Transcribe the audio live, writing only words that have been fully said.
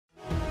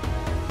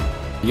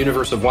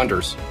universe of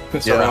wonders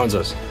that surrounds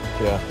us.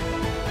 Yeah.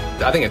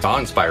 I think it's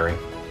awe-inspiring,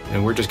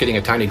 and we're just getting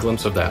a tiny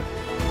glimpse of that.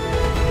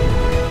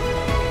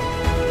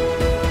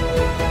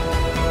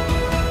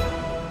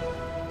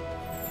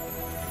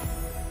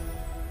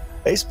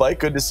 Hey, Spike,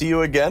 good to see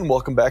you again.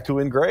 Welcome back to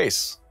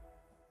InGrace.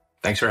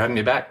 Thanks for having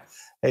me back.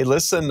 Hey,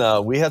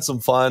 listen, we had some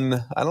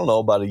fun, I don't know,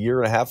 about a year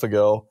and a half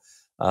ago,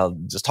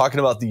 just talking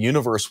about the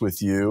universe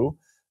with you.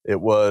 It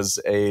was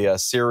a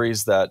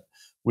series that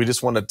we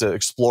just wanted to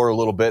explore a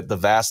little bit, the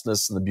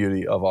vastness and the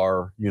beauty of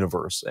our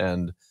universe.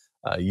 And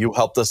you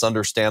helped us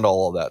understand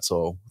all of that.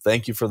 So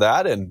thank you for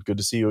that, and good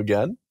to see you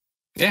again.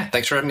 Yeah,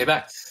 thanks for having me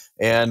back.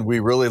 And we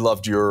really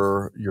loved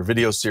your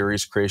video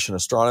series, Creation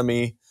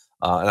Astronomy.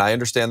 And I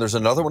understand there's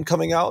another one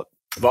coming out?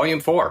 Volume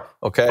 4.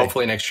 Okay.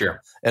 Hopefully next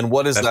year. And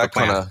what is that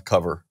going to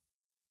cover?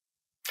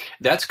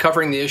 That's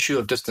covering the issue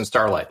of distant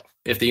starlight.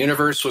 If the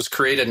universe was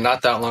created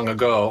not that long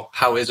ago,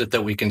 how is it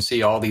that we can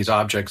see all these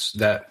objects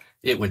that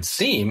it would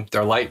seem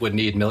their light would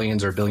need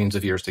millions or billions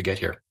of years to get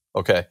here?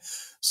 Okay.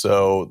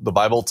 So the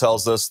Bible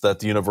tells us that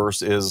the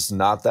universe is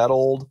not that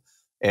old,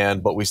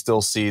 but we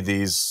still see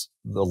the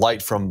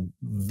light from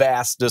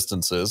vast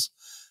distances.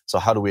 So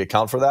how do we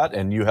account for that?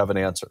 And you have an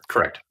answer.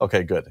 Correct.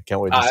 Okay, good.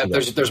 Can't wait to see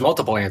that. There's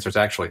multiple answers,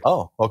 actually.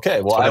 Oh,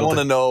 okay. Well, I want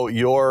to know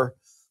your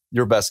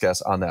best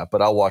guess on that,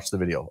 but I'll watch the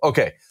video.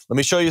 Okay, let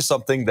me show you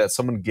something that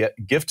someone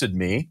gifted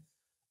me,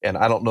 and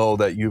I don't know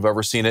that you've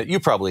ever seen it. You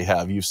probably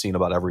have. You've seen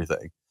about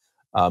everything.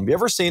 You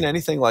ever seen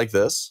anything like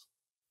this?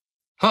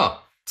 Huh.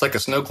 It's like a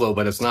snow globe,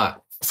 but it's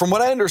not. From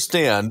what I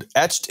understand,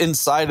 etched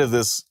inside of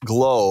this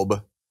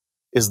globe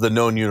is the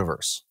known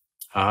universe.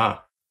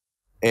 Ah.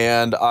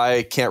 And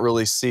I can't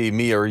really see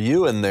me or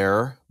you in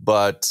there,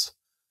 but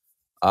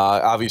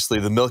obviously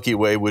the Milky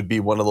Way would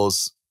be one of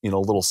those,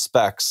 little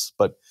specks.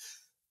 But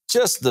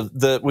just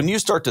when you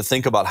start to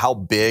think about how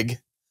big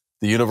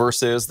the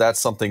universe is, that's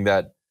something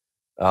that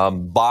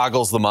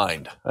boggles the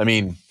mind. I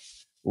mean,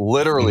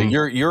 literally,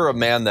 you're a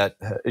man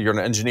you're an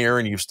engineer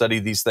and you've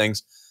studied these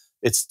things.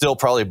 It still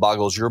probably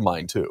boggles your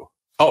mind too.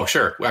 Oh,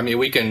 sure. I mean,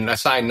 we can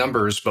assign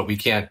numbers, but we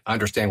can't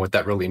understand what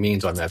that really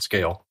means on that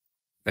scale.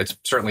 It's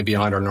certainly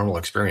beyond our normal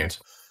experience.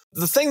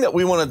 The thing that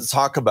we wanted to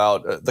talk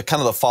about,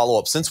 the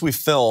follow-up, since we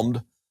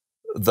filmed,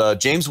 the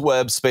James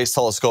Webb Space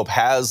Telescope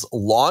has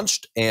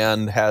launched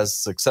and has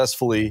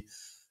successfully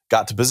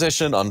got to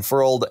position,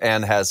 unfurled,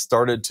 and has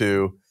started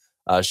to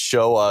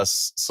show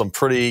us some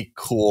pretty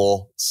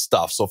cool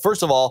stuff. So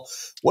first of all,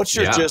 what's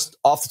your just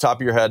off the top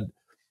of your head,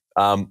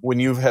 when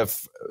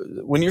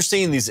you're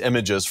seeing these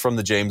images from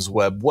the James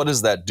Webb, what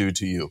does that do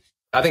to you?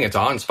 I think it's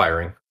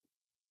awe-inspiring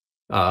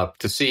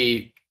to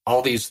see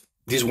all these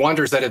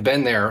wonders that have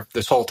been there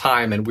this whole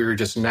time, and we're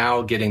just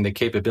now getting the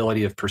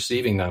capability of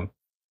perceiving them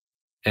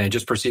and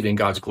just perceiving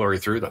God's glory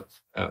through them.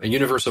 A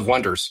universe of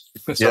wonders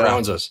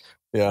surrounds us.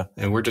 Yeah.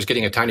 And we're just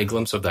getting a tiny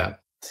glimpse of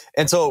that.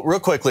 And so real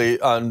quickly,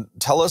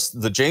 tell us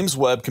the James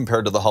Webb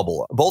compared to the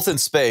Hubble, both in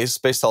space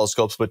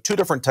telescopes, but two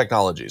different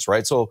technologies,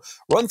 right? So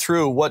run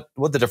through what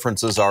the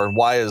differences are and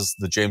why is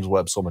the James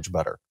Webb so much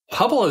better?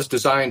 Hubble is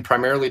designed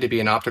primarily to be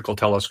an optical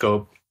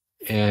telescope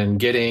and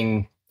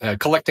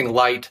collecting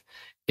light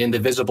in the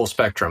visible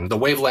spectrum, the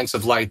wavelengths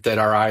of light that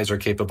our eyes are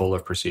capable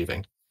of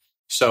perceiving.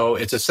 So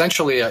it's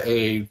essentially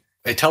a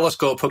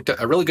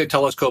really good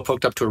telescope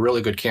hooked up to a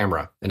really good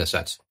camera, in a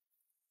sense.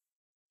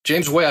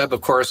 James Webb,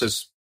 of course,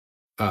 is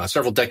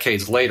several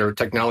decades later.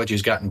 Technology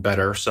has gotten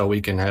better, so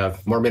we can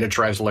have more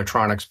miniaturized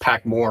electronics,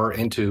 pack more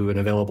into an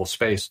available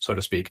space, so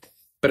to speak.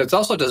 But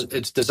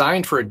it's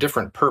designed for a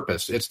different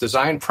purpose. It's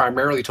designed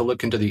primarily to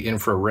look into the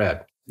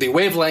infrared, the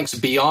wavelengths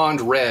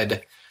beyond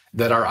red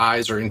that our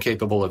eyes are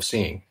incapable of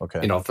seeing,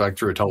 like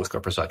through a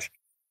telescope or such.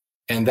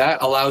 And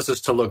that allows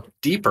us to look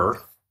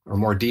deeper or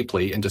more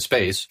deeply into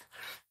space,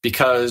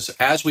 because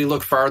as we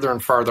look farther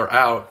and farther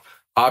out,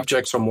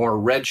 objects are more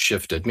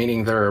red-shifted,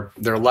 meaning their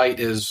light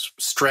is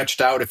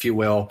stretched out, if you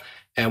will.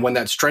 And when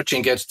that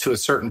stretching gets to a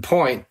certain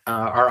point,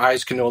 our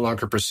eyes can no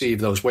longer perceive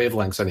those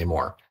wavelengths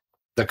anymore.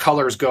 The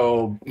colors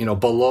go,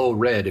 below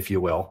red, if you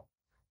will,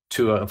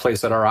 to a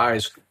place that our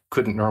eyes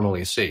couldn't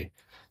normally see.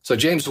 So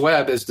James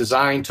Webb is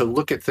designed to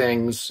look at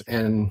things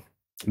and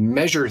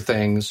measure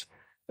things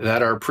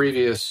that our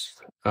previous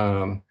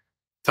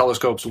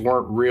telescopes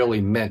weren't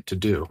really meant to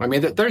do. I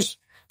mean, there's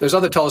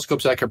other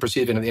telescopes that can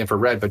perceive into the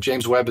infrared, but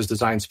James Webb is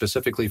designed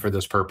specifically for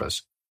this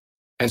purpose.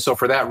 And so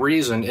for that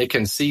reason, it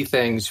can see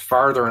things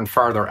farther and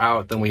farther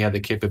out than we had the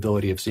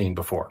capability of seeing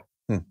before,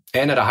 and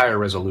at a higher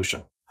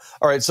resolution.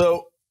 All right,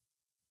 so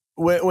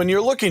when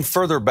you're looking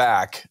further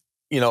back,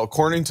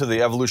 according to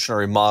the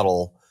evolutionary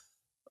model,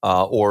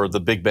 or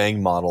the Big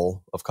Bang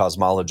model of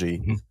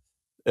cosmology,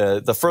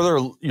 the further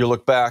you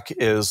look back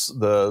is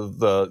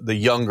the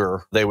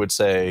younger they would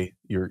say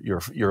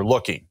you're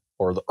looking,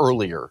 or the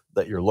earlier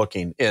that you're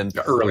looking in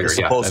the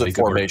supposed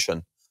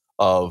formation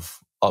of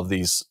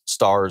these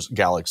stars,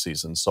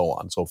 galaxies, and so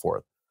on and so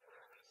forth.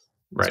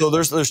 Right. So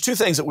there's two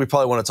things that we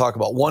probably want to talk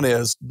about. One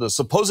is the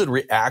supposed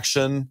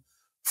reaction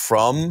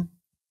from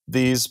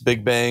these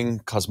Big Bang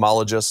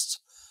cosmologists,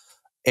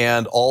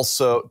 and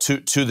also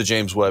to the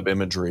James Webb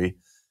imagery.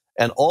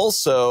 And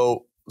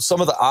also,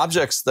 some of the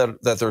objects that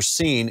they're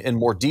seeing in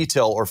more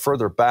detail or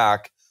further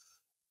back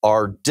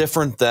are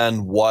different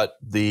than what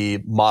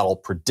the model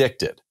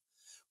predicted,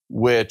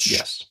 which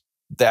Yes.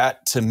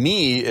 that to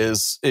me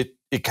is, it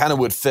kind of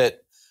would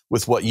fit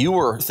with what you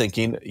were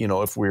thinking.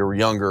 If we were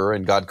younger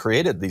and God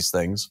created these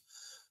things,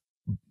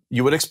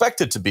 you would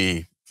expect it to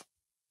be,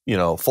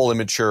 fully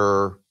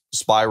mature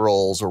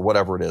spirals or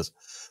whatever it is.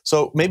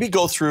 So maybe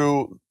go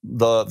through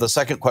the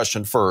second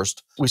question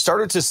first. We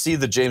started to see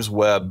the James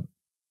Webb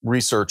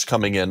research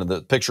coming in and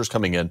the pictures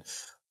coming in.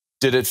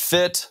 Did it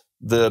fit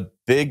the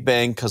Big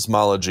Bang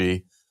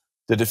cosmology?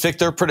 Did it fit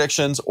their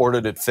predictions, or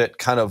did it fit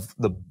kind of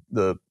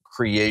the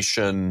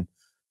creation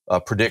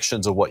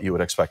predictions of what you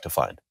would expect to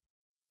find?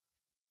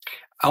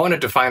 I want to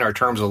define our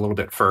terms a little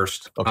bit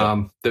first.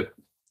 Okay. The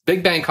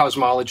Big Bang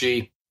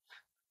cosmology,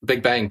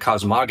 Big Bang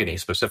cosmogony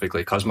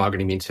specifically,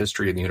 cosmogony means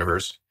history of the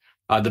universe.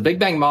 The Big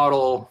Bang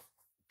model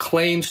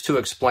claims to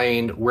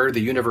explain where the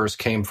universe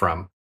came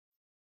from,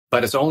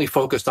 but it's only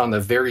focused on the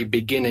very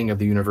beginning of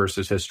the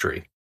universe's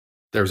history.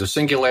 There's a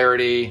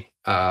singularity.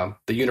 The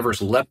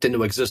universe leapt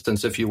into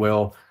existence, if you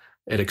will.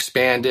 It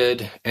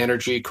expanded,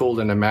 energy cooled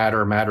into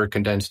matter, matter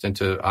condensed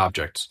into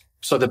objects.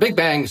 So the Big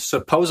Bang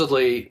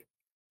supposedly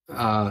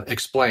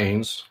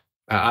explains,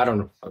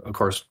 of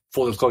course,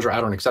 full disclosure,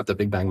 I don't accept the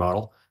Big Bang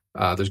model.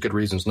 There's good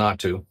reasons not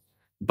to.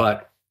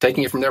 But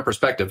taking it from their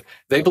perspective,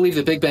 they believe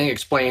the Big Bang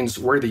explains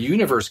where the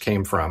universe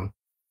came from.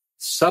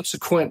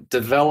 Subsequent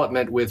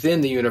development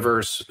within the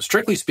universe,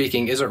 strictly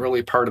speaking, isn't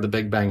really part of the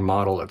Big Bang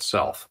model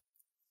itself.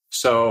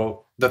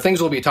 So the things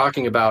we'll be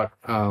talking about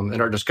in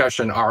our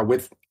discussion are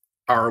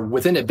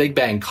within a Big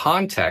Bang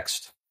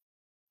context.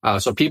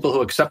 So people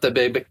who accept the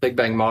Big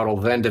Bang model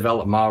then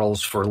develop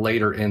models for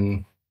later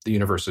in the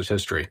universe's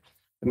history.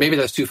 Maybe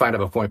that's too fine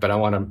of a point, but I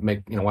want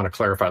to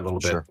clarify a little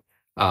bit. Sure.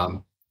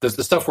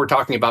 The stuff we're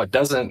talking about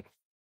doesn't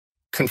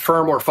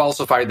confirm or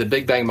falsify the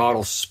Big Bang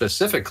model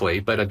specifically,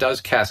 but it does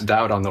cast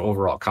doubt on the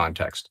overall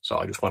context. So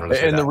I just wanted to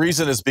say and that. The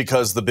reason is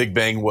because the Big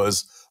Bang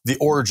was the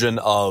origin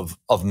of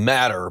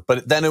matter,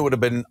 but then it would have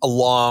been a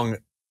long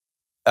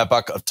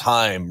epoch of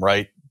time,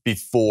 right,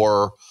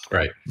 before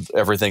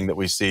everything that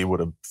we see would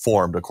have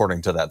formed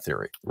according to that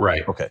theory.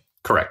 Right. Okay.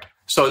 Correct.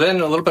 So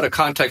then a little bit of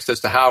context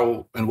as to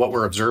how and what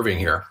we're observing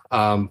here.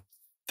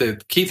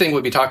 The key thing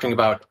we'll be talking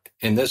about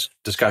in this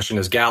discussion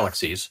is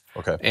galaxies.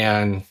 Okay.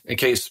 And in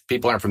case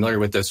people aren't familiar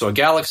with this, so a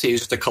galaxy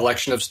is just a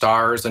collection of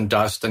stars and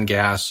dust and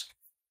gas.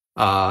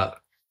 A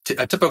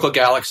typical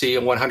galaxy,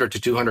 100 to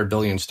 200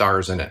 billion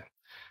stars in it.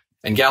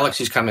 And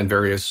galaxies come in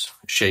various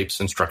shapes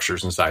and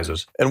structures and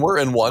sizes. And we're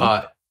in one.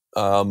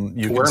 We're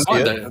in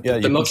one,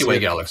 the Milky Way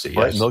galaxy.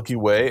 Right, yes. Milky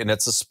Way, and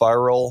it's a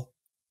spiral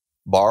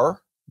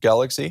bar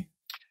galaxy?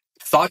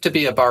 Thought to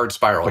be a barred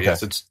spiral, Okay.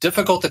 yes. It's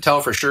difficult to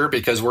tell for sure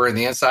because we're in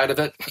the inside of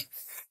it.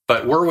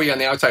 But were we on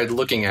the outside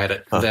looking at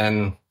it,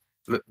 then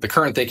the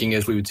current thinking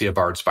is we would see a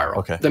barred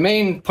spiral. Okay. The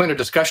main point of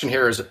discussion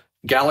here is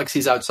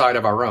galaxies outside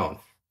of our own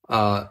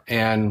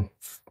and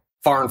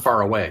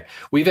far away.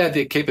 We've had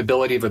the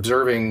capability of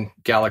observing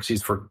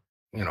galaxies for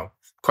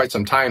quite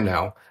some time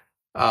now.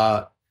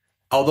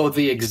 Although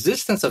the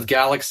existence of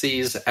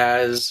galaxies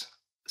as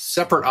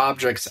separate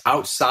objects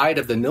outside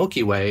of the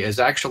Milky Way is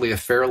actually a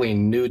fairly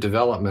new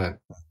development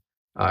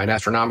in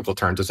astronomical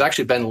terms. It's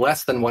actually been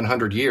less than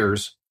 100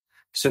 years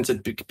since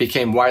it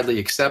became widely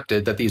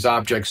accepted that these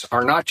objects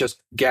are not just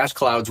gas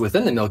clouds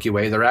within the Milky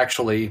Way, they're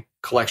actually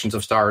collections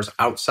of stars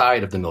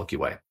outside of the Milky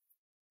Way.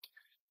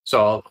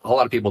 So a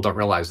lot of people don't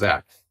realize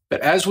that.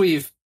 But as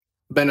we've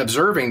been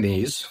observing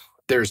these,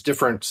 there's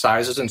different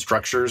sizes and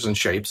structures and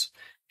shapes,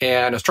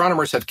 and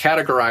astronomers have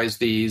categorized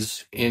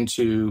these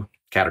into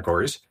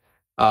categories.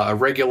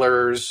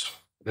 Irregulars,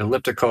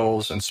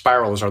 ellipticals, and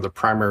spirals are the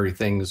primary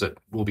things that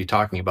we'll be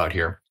talking about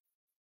here.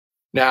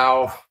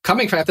 Now,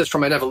 coming at this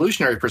from an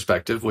evolutionary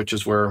perspective, which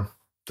is where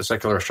the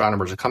secular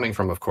astronomers are coming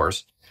from, of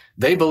course,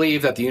 they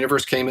believe that the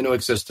universe came into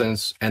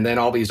existence and then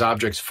all these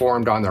objects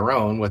formed on their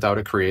own without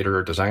a creator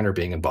or designer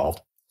being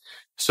involved.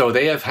 So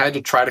they have had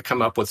to try to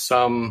come up with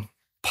some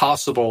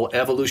possible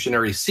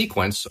evolutionary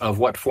sequence of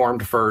what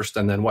formed first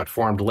and then what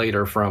formed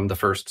later from the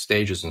first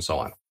stages and so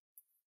on.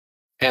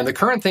 And the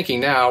current thinking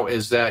now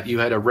is that you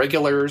had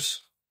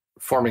irregulars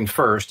forming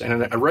first,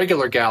 and an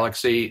irregular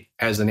galaxy,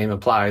 as the name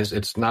implies,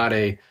 it's not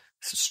a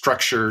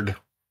structured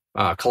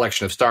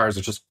collection of stars.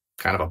 It's just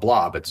kind of a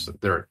blob.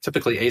 They're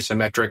typically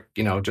asymmetric,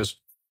 just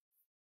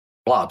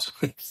blobs,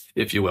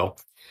 if you will.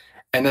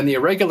 And then the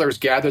irregulars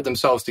gathered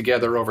themselves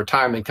together over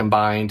time and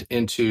combined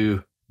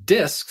into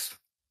disks,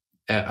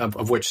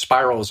 of which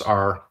spirals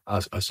are a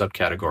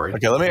subcategory.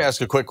 Okay, let me ask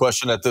a quick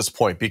question at this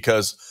point,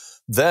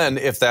 because then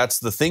if that's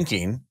the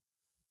thinking,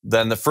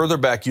 then the further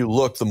back you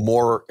look, the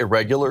more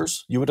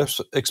irregulars you would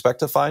expect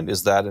to find.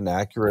 Is that an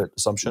accurate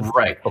assumption?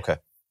 Right. Okay.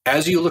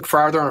 As you look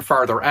farther and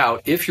farther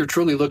out, if you're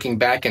truly looking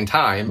back in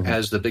time,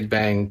 as the Big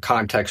Bang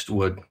context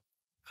would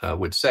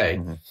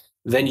say,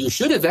 then you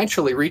should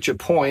eventually reach a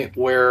point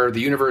where the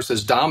universe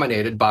is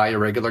dominated by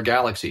irregular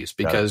galaxies.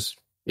 Because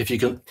if you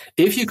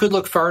could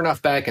look far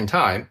enough back in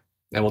time,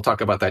 and we'll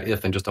talk about that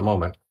if in just a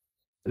moment,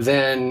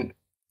 then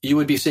you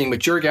would be seeing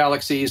mature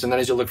galaxies. And then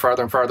as you look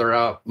farther and farther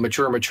out,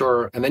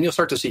 mature, and then you'll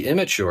start to see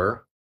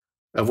immature,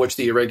 of which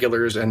the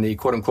irregulars and the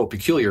quote unquote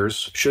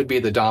peculiars should be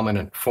the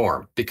dominant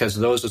form, because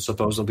those are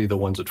supposedly the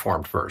ones that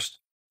formed first.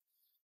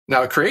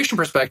 Now, a creation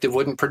perspective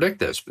wouldn't predict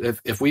this.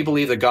 If we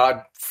believe that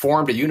God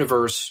formed a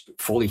universe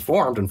fully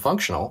formed and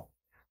functional,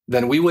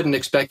 then we wouldn't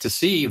expect to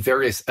see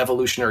various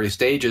evolutionary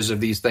stages of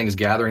these things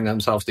gathering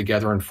themselves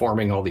together and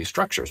forming all these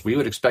structures. We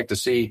would expect to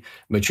see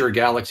mature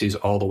galaxies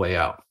all the way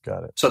out.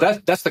 Got it. So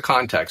that's the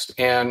context.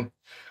 And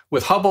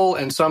with Hubble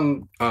and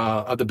some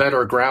of the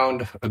better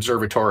ground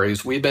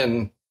observatories, we've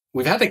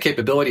had the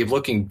capability of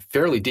looking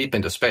fairly deep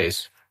into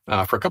space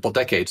for a couple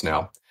decades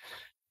now.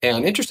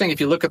 And interesting, if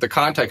you look at the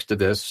context of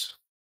this,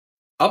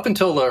 up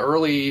until the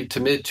early to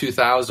mid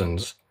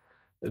 2000s,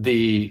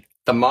 the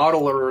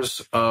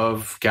modelers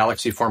of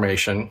galaxy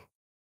formation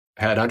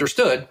had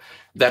understood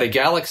that a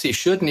galaxy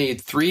should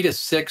need 3 to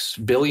 6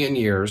 billion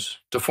years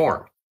to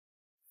form.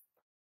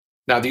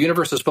 Now, the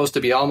universe is supposed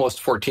to be almost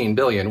 14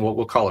 billion.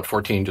 We'll call it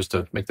 14 just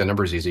to make the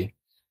numbers easy.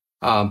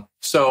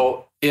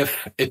 So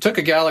if it took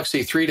a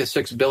galaxy 3 to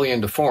 6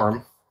 billion to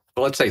form,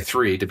 well, let's say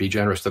 3 to be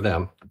generous to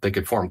them, they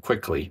could form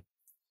quickly.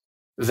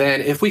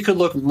 Then if we could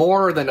look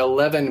more than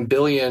 11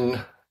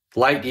 billion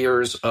light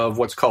years of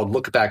what's called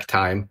look-back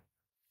time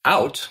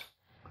out,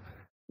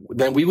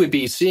 then we would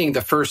be seeing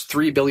the first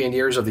 3 billion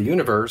years of the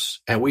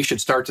universe, and we should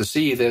start to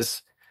see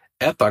this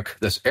epoch,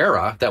 this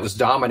era that was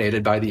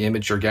dominated by the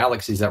immature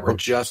galaxies that were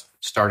just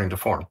starting to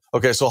form.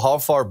 Okay, so how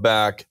far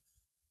back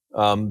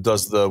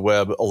does the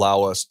Webb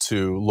allow us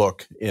to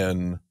look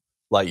in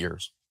light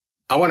years?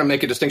 I want to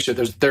make a distinction.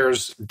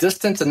 There's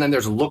distance and then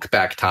there's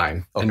look-back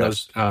time. Okay. And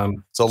those,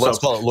 so let's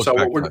call it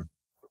look-back time.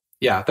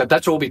 Yeah,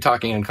 that's what we'll be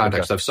talking in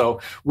context of.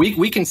 So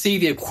we can see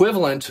the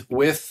equivalent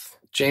with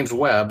James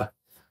Webb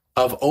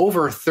of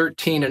over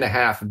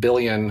 13.5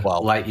 billion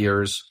light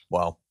years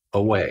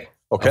away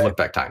of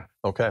look-back time.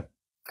 Okay.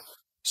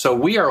 So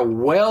we are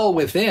well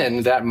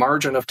within that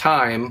margin of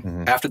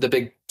time after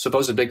the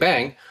supposed Big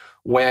Bang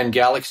when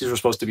galaxies were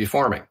supposed to be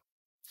forming.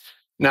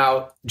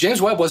 Now,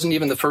 James Webb wasn't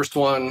even the first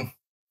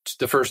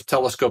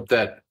telescope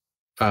that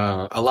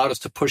allowed us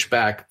to push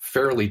back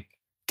fairly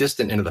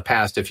distant into the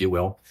past, if you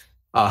will.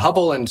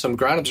 Hubble and some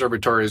ground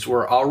observatories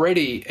were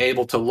already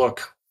able to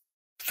look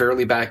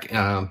fairly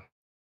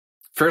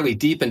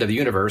deep into the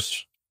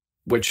universe,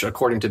 which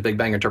according to Big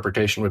Bang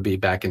interpretation would be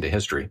back into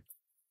history.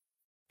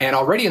 And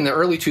already in the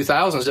early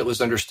 2000s, it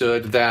was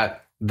understood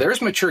that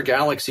there's mature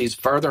galaxies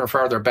farther and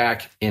farther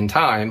back in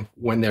time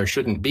when there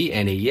shouldn't be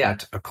any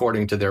yet,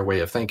 according to their way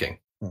of thinking.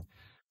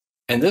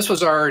 And this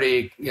was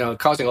already,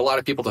 causing a lot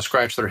of people to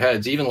scratch their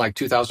heads, even like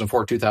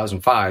 2004,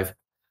 2005,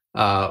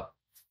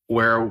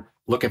 where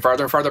looking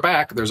farther and farther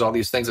back, there's all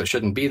these things that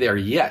shouldn't be there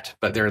yet,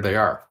 but there they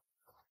are.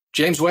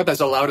 James Webb has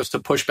allowed us to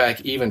push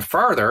back even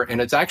farther, and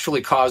it's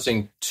actually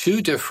causing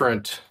two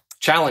different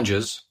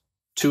challenges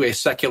to a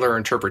secular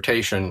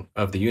interpretation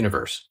of the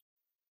universe.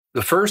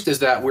 The first is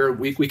that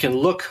we can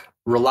look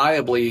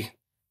reliably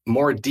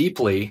more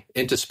deeply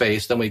into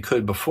space than we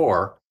could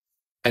before.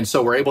 And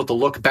so we're able to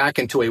look back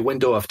into a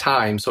window of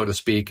time, so to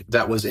speak,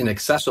 that was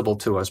inaccessible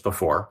to us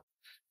before.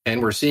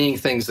 And we're seeing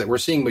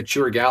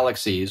mature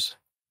galaxies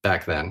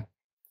back then.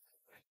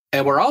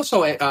 And we're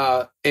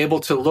also able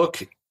to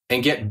look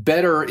and get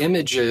better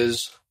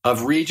images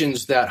of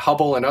regions that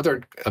Hubble and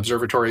other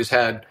observatories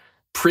had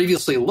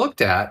previously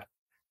looked at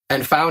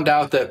and found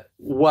out that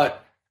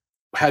what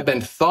had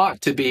been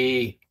thought to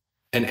be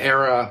an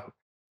era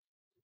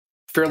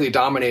fairly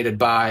dominated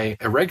by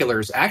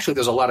irregulars, actually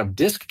there's a lot of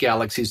disk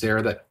galaxies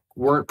there that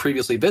weren't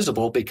previously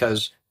visible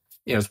because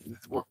that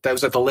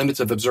was at the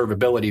limits of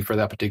observability for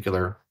that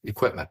particular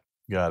equipment.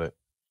 Got it.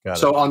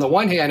 So on the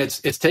one hand,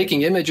 it's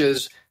taking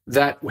images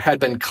that had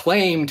been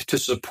claimed to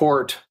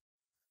support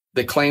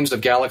the claims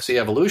of galaxy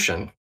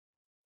evolution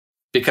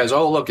because,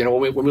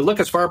 when we look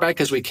as far back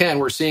as we can,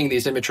 we're seeing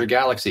these immature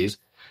galaxies.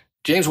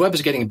 James Webb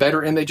is getting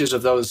better images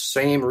of those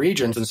same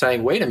regions and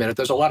saying, wait a minute,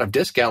 there's a lot of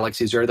disk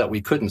galaxies there that we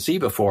couldn't see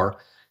before.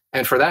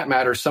 And for that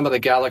matter, some of the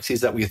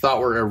galaxies that we thought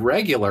were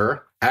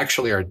irregular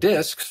actually are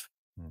disks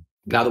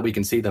now that we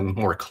can see them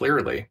more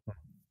clearly.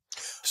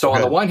 So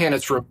on the one hand,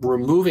 it's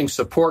removing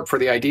support for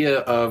the idea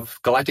of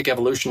galactic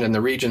evolution in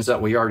the regions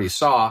that we already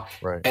saw.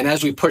 Right. And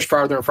as we push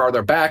farther and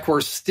farther back,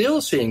 we're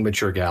still seeing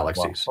mature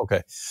galaxies. Wow.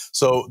 Okay.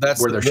 So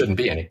that's where there shouldn't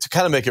be any. To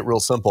kind of make it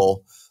real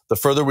simple, the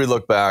further we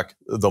look back,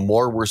 the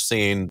more we're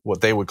seeing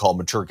what they would call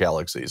mature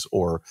galaxies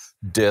or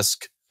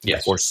disk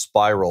or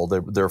spiral.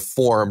 They're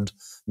formed,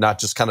 not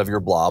just kind of your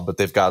blob, but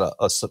they've got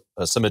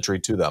a symmetry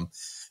to them.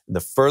 The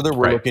further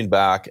we're looking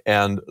back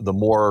and the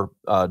more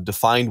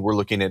defined we're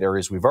looking at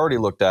areas we've already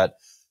looked at,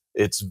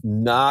 it's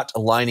not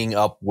lining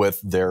up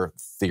with their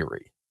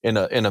theory in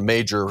a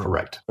major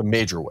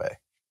way.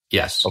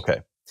 Yes.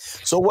 Okay.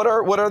 So what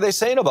are they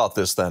saying about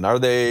this then? Are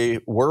they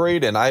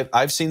worried? And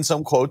I've seen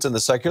some quotes in the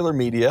secular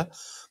media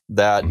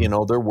that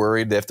they're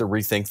worried they have to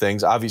rethink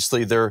things.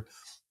 Obviously, they're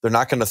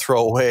not going to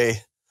throw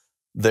away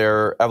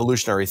their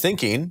evolutionary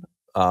thinking.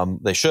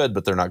 They should,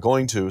 but they're not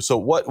going to. So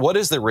what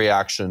is the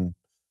reaction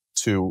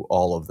to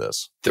all of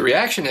this? The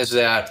reaction is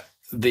that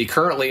the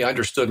currently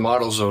understood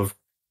models of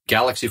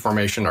galaxy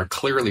formation are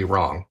clearly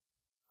wrong.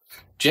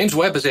 James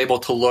Webb is able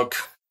to look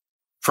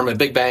from a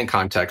Big Bang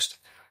context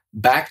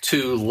back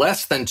to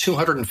less than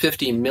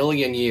 250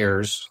 million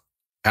years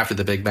after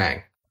the Big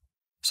Bang.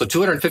 So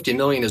 250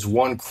 million is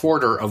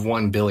 1/4 of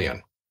 1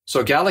 billion.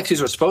 So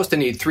galaxies are supposed to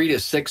need 3 to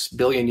 6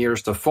 billion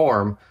years to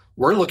form.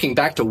 We're looking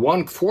back to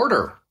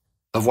 1/4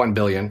 of 1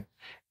 billion,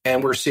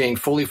 and we're seeing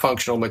fully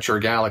functional mature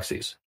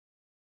galaxies.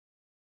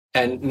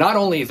 And not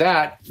only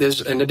that,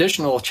 there's an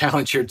additional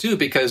challenge here too,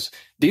 because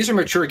these are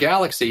mature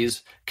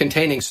galaxies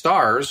containing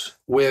stars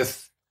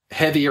with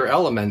heavier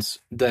elements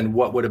than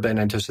what would have been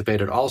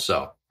anticipated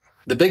also.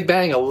 The Big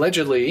Bang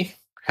allegedly,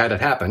 had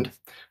it happened,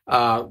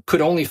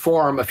 could only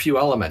form a few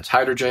elements: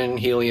 hydrogen,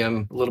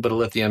 helium, a little bit of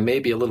lithium,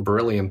 maybe a little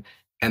beryllium,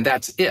 and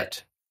that's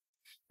it.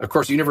 Of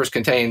course, the universe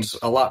contains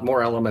a lot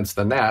more elements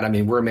than that. I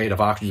mean, we're made of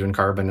oxygen,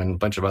 carbon, and a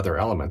bunch of other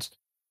elements.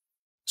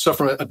 So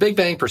from a Big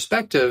Bang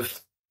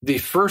perspective, the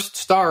first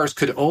stars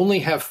could only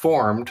have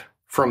formed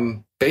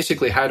from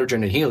basically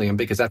hydrogen and helium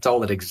because that's all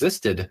that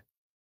existed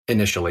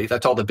initially.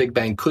 That's all the Big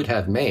Bang could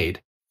have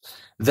made.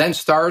 Then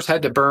stars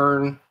had to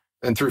burn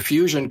and through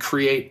fusion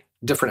create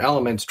different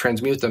elements,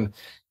 transmute them,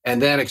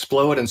 and then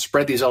explode and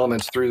spread these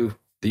elements through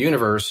the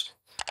universe.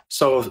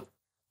 So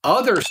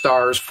other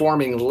stars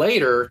forming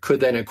later could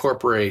then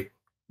incorporate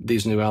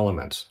these new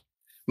elements.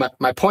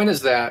 My point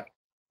is that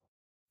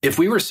if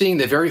we were seeing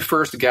the very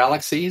first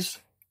galaxies,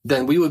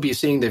 then we would be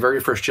seeing the very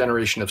first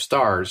generation of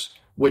stars,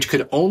 which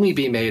could only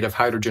be made of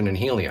hydrogen and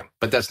helium.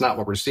 But that's not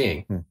what we're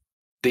seeing.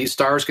 These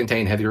stars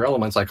contain heavier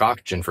elements like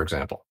oxygen, for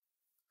example.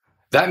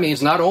 That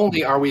means not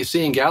only are we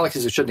seeing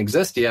galaxies that shouldn't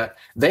exist yet,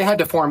 they had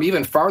to form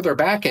even farther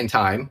back in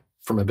time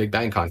from a Big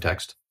Bang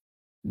context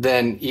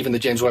than even the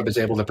James Webb is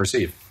able to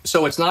perceive.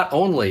 So it's not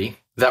only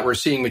that we're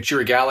seeing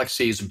mature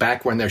galaxies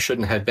back when there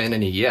shouldn't have been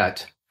any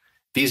yet.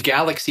 These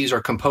galaxies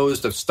are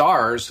composed of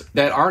stars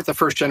that aren't the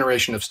first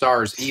generation of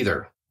stars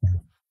either.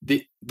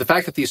 The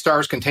fact that these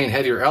stars contain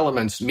heavier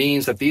elements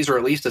means that these are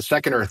at least a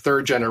second or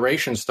third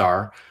generation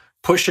star,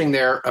 pushing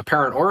their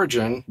apparent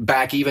origin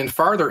back even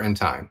farther in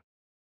time.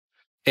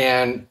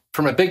 And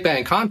from a Big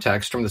Bang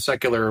context, from the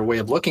secular way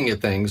of looking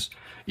at things,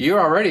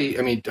 you're already,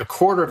 I mean,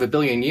 1/4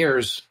 billion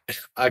years,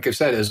 like I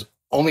said, is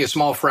only a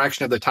small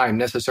fraction of the time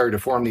necessary to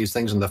form these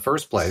things in the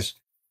first place.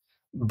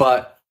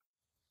 But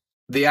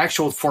the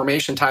actual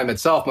formation time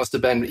itself must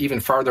have been even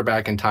farther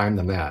back in time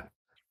than that.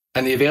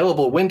 And the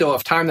available window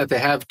of time that they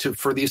have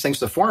for these things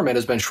to form in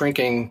has been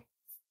shrinking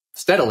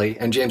steadily,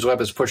 and James Webb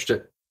has pushed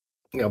it,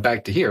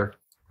 back to here.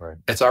 Right.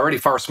 It's already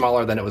far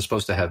smaller than it was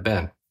supposed to have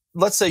been.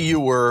 Let's say you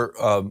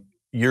were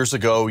years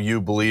ago,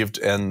 you believed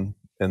in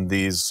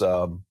these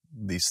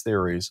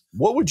theories.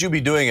 What would you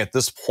be doing at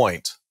this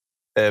point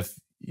if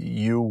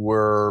you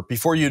were,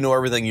 before you know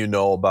everything you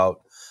know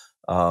about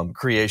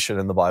creation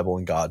and the Bible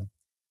and God?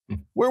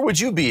 Where would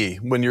you be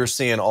when you're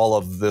seeing all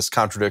of this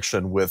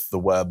contradiction with the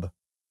Webb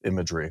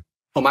imagery?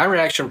 Well, my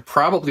reaction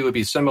probably would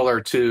be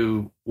similar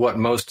to what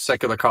most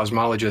secular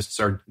cosmologists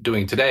are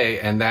doing today,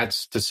 and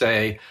that's to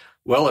say,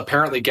 well,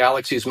 apparently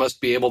galaxies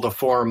must be able to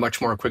form much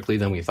more quickly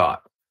than we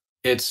thought.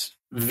 It's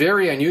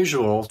very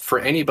unusual for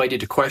anybody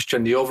to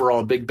question the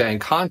overall Big Bang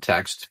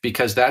context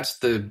because that's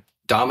the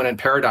dominant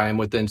paradigm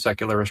within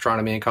secular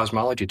astronomy and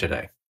cosmology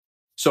today.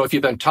 So if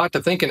you've been taught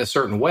to think in a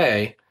certain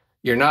way,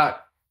 you're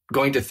not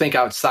going to think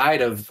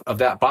outside of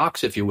that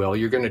box, if you will.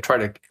 You're going to try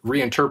to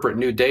reinterpret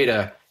new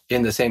data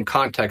in the same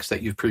context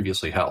that you've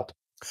previously held.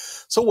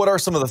 So what are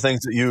some of the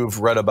things that you've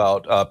read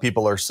about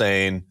people are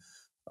saying,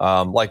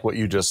 like what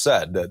you just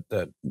said,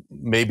 that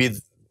maybe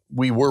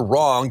we were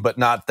wrong, but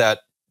not that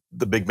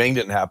the Big Bang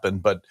didn't happen,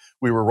 but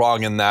we were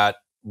wrong in that,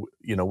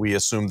 we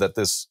assumed that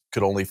this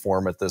could only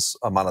form at this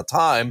amount of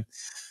time.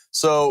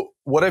 So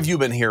what have you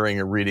been hearing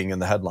or reading in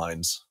the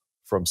headlines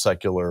from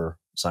secular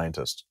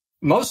scientists?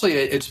 Mostly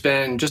it's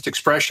been just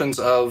expressions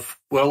of,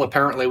 well,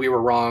 apparently we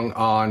were wrong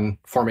on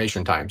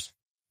formation times.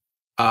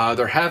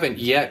 There haven't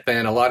yet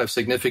been a lot of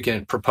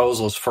significant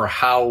proposals for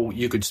how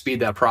you could speed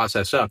that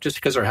process up, just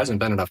because there hasn't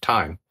been enough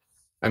time.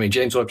 I mean,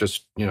 James Webb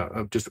just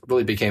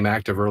really became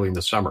active early in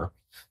the summer.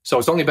 So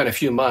it's only been a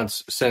few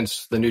months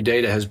since the new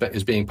data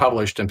is being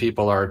published and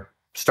people are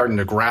starting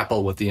to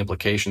grapple with the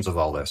implications of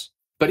all this.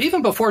 But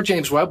even before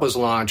James Webb was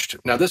launched,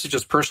 now this is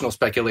just personal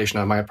speculation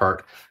on my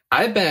part,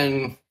 I've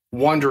been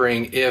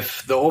wondering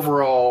if the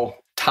overall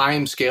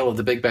time scale of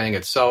the Big Bang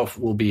itself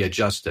will be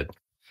adjusted.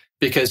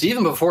 Because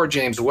even before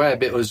James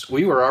Webb,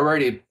 we were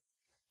already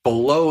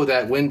below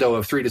that window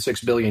of 3 to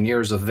 6 billion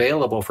years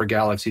available for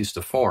galaxies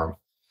to form.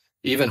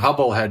 Even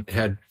Hubble had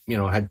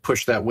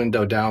pushed that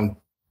window down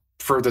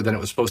further than it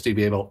was supposed to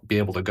be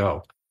able to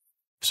go.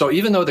 So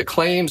even though the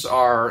claims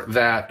are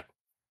that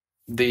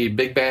the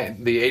Big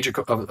Bang, the age of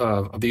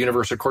the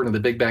universe according to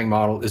the Big Bang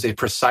model, is a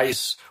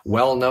precise,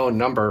 well-known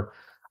number,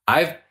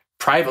 I've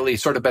privately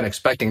sort of been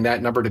expecting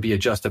that number to be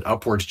adjusted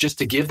upwards just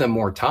to give them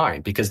more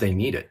time because they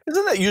need it.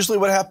 Isn't that usually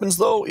what happens,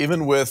 though,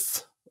 even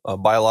with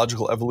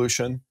biological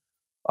evolution?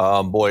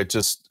 boy,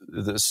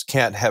 this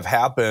can't have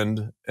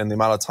happened in the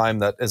amount of time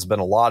that has been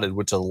allotted,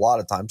 which is a lot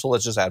of time. So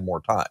let's just add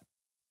more time.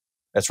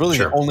 That's really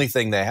the only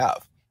thing they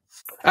have.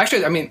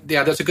 Actually, I mean,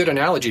 yeah, that's a good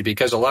analogy,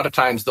 because a lot of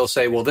times they'll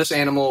say, well, this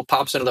animal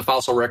pops into the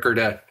fossil record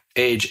at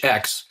age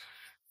X,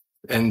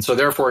 and so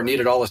therefore it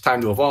needed all this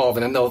time to evolve.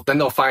 And then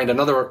they'll find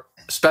another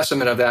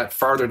specimen of that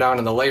farther down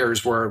in the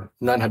layers where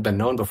none had been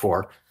known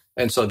before.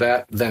 And so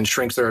that then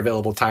shrinks their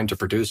available time to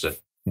produce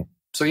it.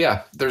 So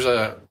yeah, there's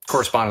a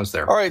correspondence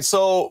there. All right.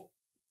 So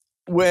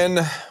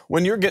when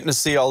you're getting to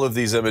see all of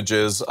these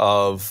images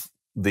of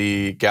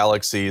the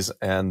galaxies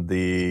and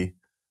the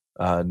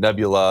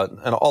nebula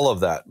and all of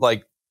that,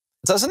 like,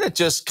 doesn't it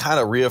just kind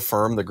of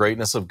reaffirm the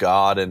greatness of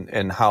God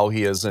and how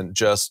he isn't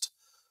just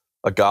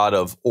a God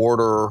of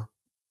order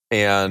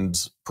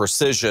and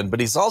precision, but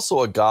he's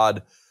also a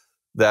God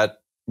that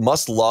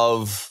must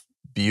love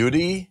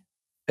beauty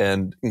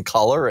and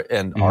color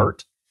and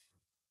art?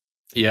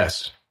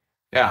 Yes.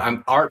 Yeah,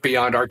 art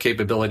beyond our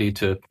capability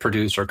to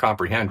produce or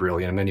comprehend,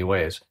 really, in many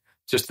ways.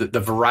 Just the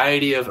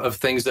variety of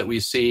things that we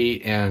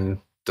see, and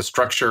the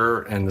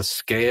structure and the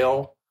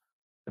scale,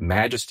 the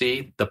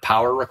majesty, the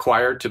power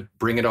required to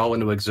bring it all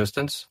into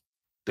existence,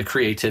 the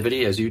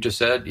creativity, as you just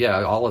said.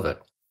 Yeah, all of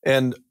it.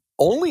 And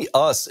only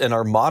us in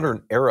our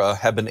modern era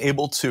have been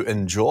able to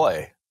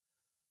enjoy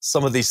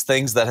some of these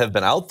things that have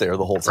been out there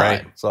the whole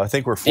time. Right. So I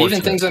think we're fortunate.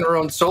 Even things in our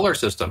own solar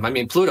system. I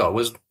mean, Pluto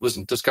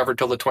wasn't discovered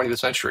till the 20th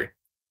century.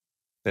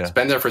 Yeah. It's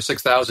been there for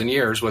 6,000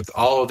 years with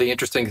all of the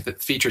interesting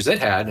features it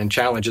had and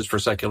challenges for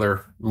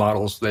secular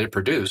models that it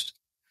produced.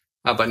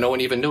 But no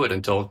one even knew it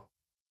until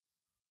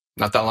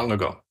not that long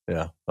ago.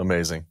 Yeah,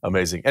 amazing,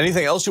 amazing.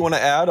 Anything else you want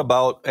to add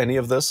about any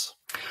of this?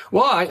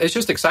 Well, it's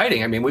just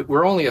exciting. I mean,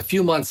 we're only a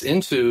few months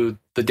into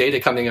the data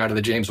coming out of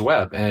the James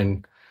Webb.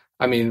 And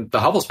I mean,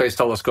 the Hubble Space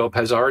Telescope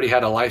has already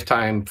had a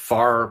lifetime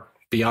far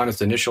beyond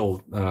its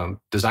initial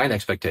design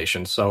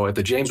expectations. So if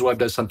the James Webb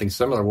does something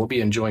similar, we'll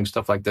be enjoying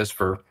stuff like this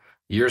for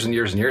years and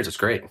years and years. It's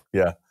great.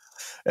 Yeah.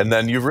 And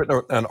then you've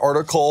written an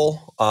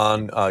article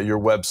on your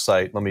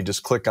website. Let me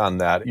just click on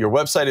that. Your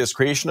website is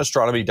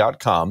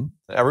creationastronomy.com.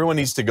 Everyone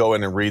needs to go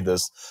in and read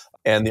this.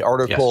 And the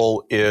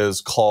article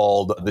is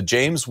called The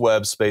James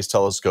Webb Space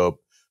Telescope,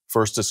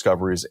 First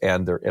Discoveries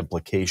and Their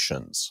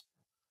Implications.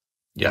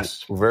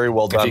 Yes. Very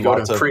well done. If you go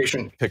Lots to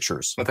of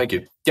pictures. Well, thank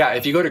you. Yeah,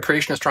 if you go to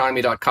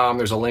creationastronomy.com,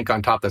 there's a link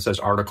on top that says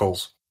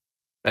articles.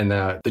 And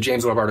the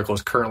James Webb article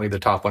is currently the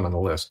top one on the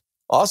list.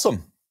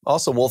 Awesome.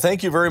 Awesome. Well,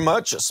 thank you very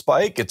much,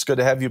 Spike. It's good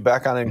to have you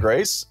back on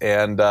InGrace.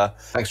 And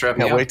thanks for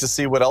having me. Can't wait to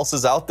see what else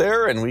is out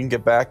there, and we can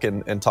get back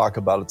and talk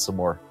about it some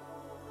more.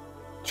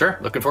 Sure.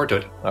 Looking forward to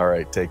it. All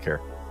right. Take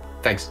care.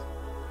 Thanks.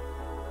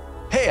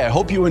 Hey, I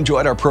hope you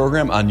enjoyed our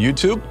program on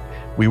YouTube.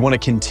 We want to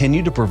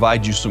continue to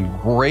provide you some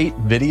great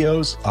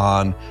videos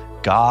on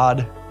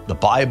God, the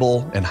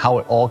Bible, and how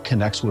it all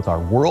connects with our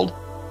world.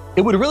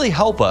 It would really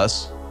help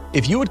us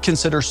if you would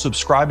consider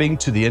subscribing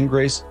to the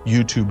InGrace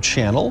YouTube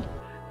channel.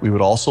 We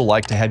would also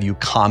like to have you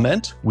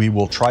comment. We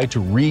will try to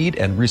read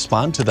and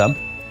respond to them.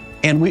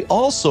 And we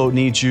also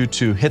need you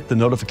to hit the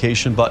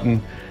notification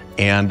button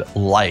and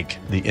like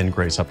the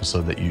InGrace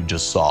episode that you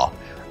just saw.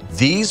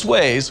 These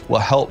ways will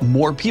help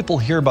more people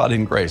hear about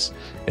InGrace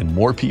and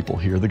more people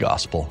hear the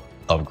gospel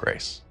of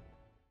grace.